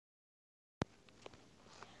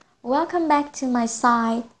Welcome back to my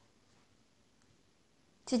site.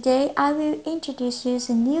 Today I will introduce you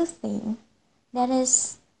to a new theme, that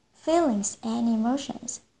is feelings and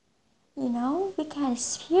emotions. We can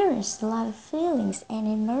experience a lot of feelings and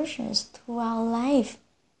emotions throughout life.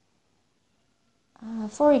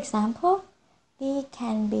 For example, we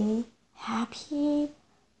can be happy,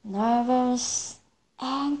 nervous,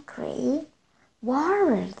 angry,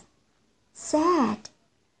 worried, sad,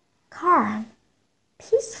 calm,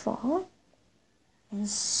 peaceful, and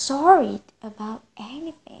sorry about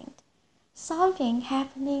something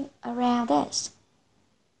happening around us.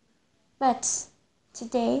 But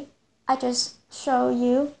today I just show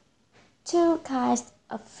you two kinds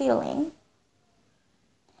of feeling,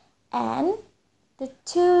 and the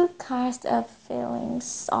two kinds of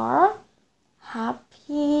feelings are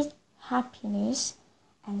happiness,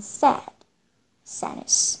 and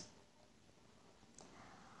sadness.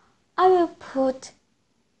 I will put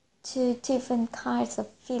two different kinds of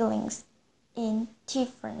feelings in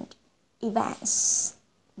different events.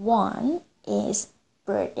 One is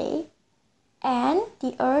birthday and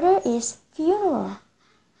the other is funeral.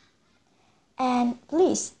 And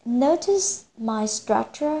please notice my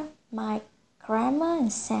structure, my grammar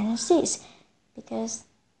and sentences, because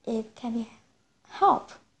it can be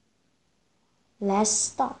help. Let's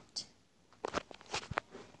start.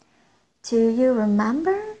 Do you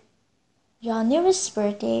remember your newest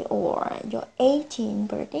birthday or your 18th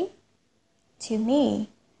birthday? To me,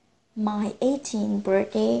 my 18th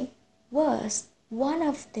birthday was one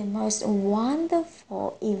of the most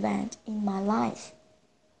wonderful events in my life.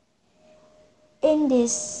 In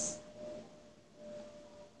this,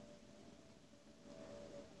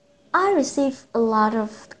 I received a lot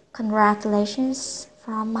of congratulations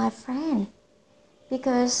from my friend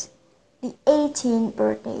because the 18th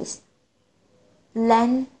birthdays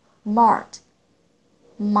landmarked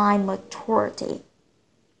my maturity.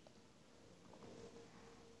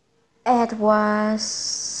 It was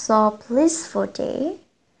so blissful day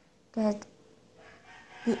that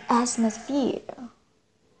the atmosphere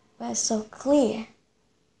was so clear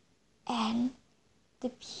and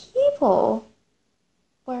the people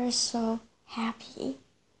were so happy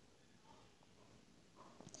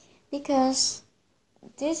because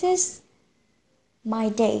this is my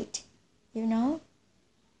date,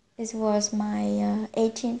 This was my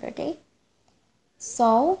 18th birthday.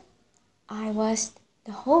 So I was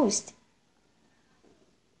the host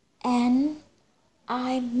and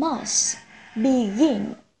I must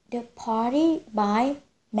begin the party by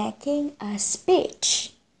making a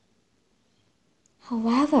speech.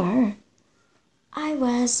 However, I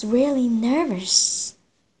was really nervous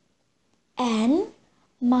and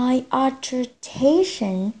my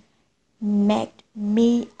agitation made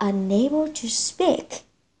me unable to speak.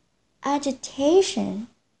 Agitation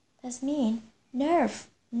does mean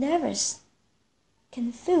nervous,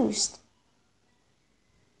 confused.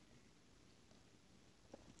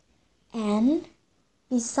 And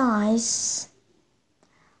besides,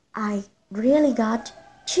 I really got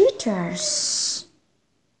jitters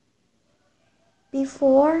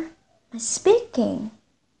before my speaking.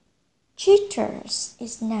 Jitters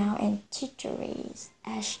is now and jittery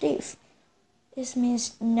as stiff. This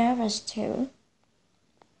means nervous too.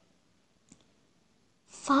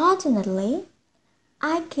 Fortunately,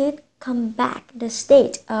 I could come back the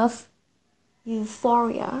state of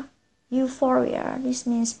euphoria. Euphoria, this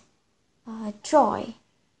means joy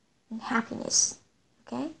and happiness.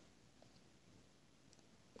 Okay?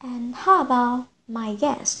 And how about my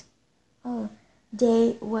guests? Oh,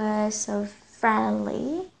 they were so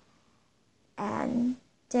friendly and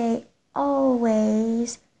they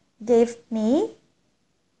always gave me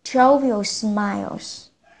jovial smiles.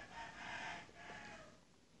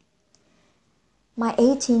 My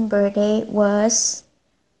 18th birthday was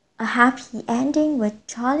a happy ending with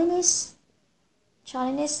jolliness.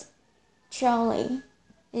 Jolly.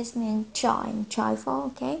 This means joy and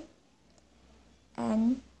joyful, okay?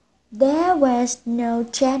 And there was no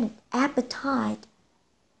jet appetite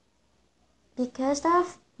because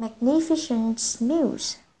of magnificent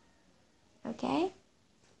meals. Okay?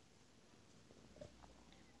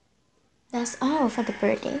 That's all for the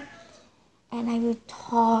birthday. And I will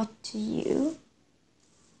talk to you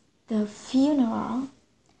the funeral.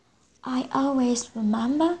 I always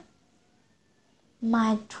remember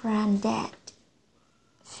my granddad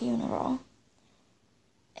funeral.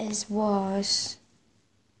 It was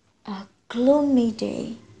a gloomy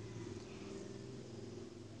day.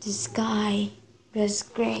 The sky was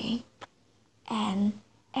gray and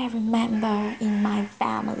every member in my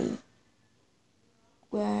family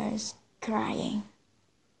was crying.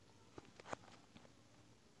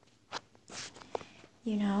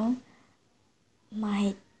 You know,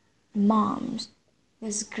 my mom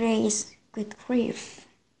was graced with grief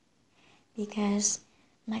because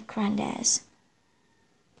my granddad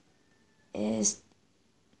is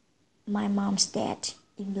my mom's dead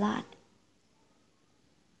in blood.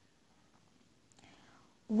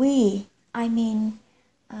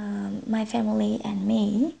 My family and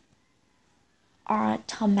me, are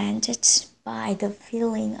tormented by the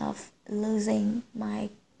feeling of losing my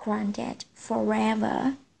granddad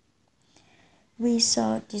forever. We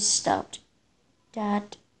so disturbed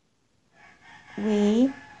that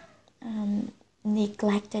we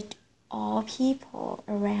neglected all people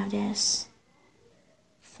around us.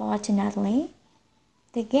 Fortunately,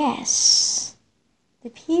 the guests, the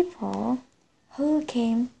people who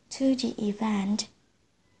came to the event,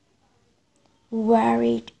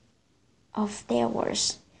 worried of their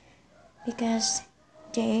worst because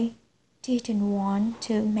they didn't want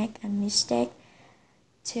to make a mistake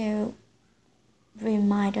to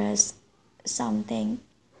remind us something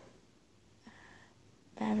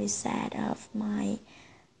very sad of my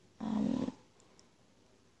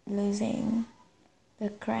losing the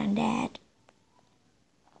granddad.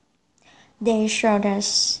 They showed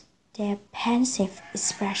us their pensive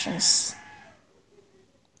expressions.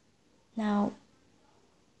 Now,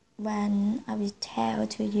 when I will tell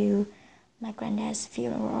to you my granddad's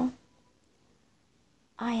funeral,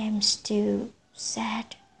 I am still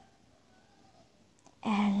sad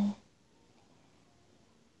and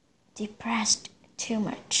depressed too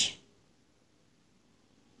much.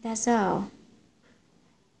 That's all.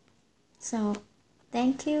 So,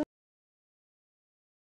 thank you.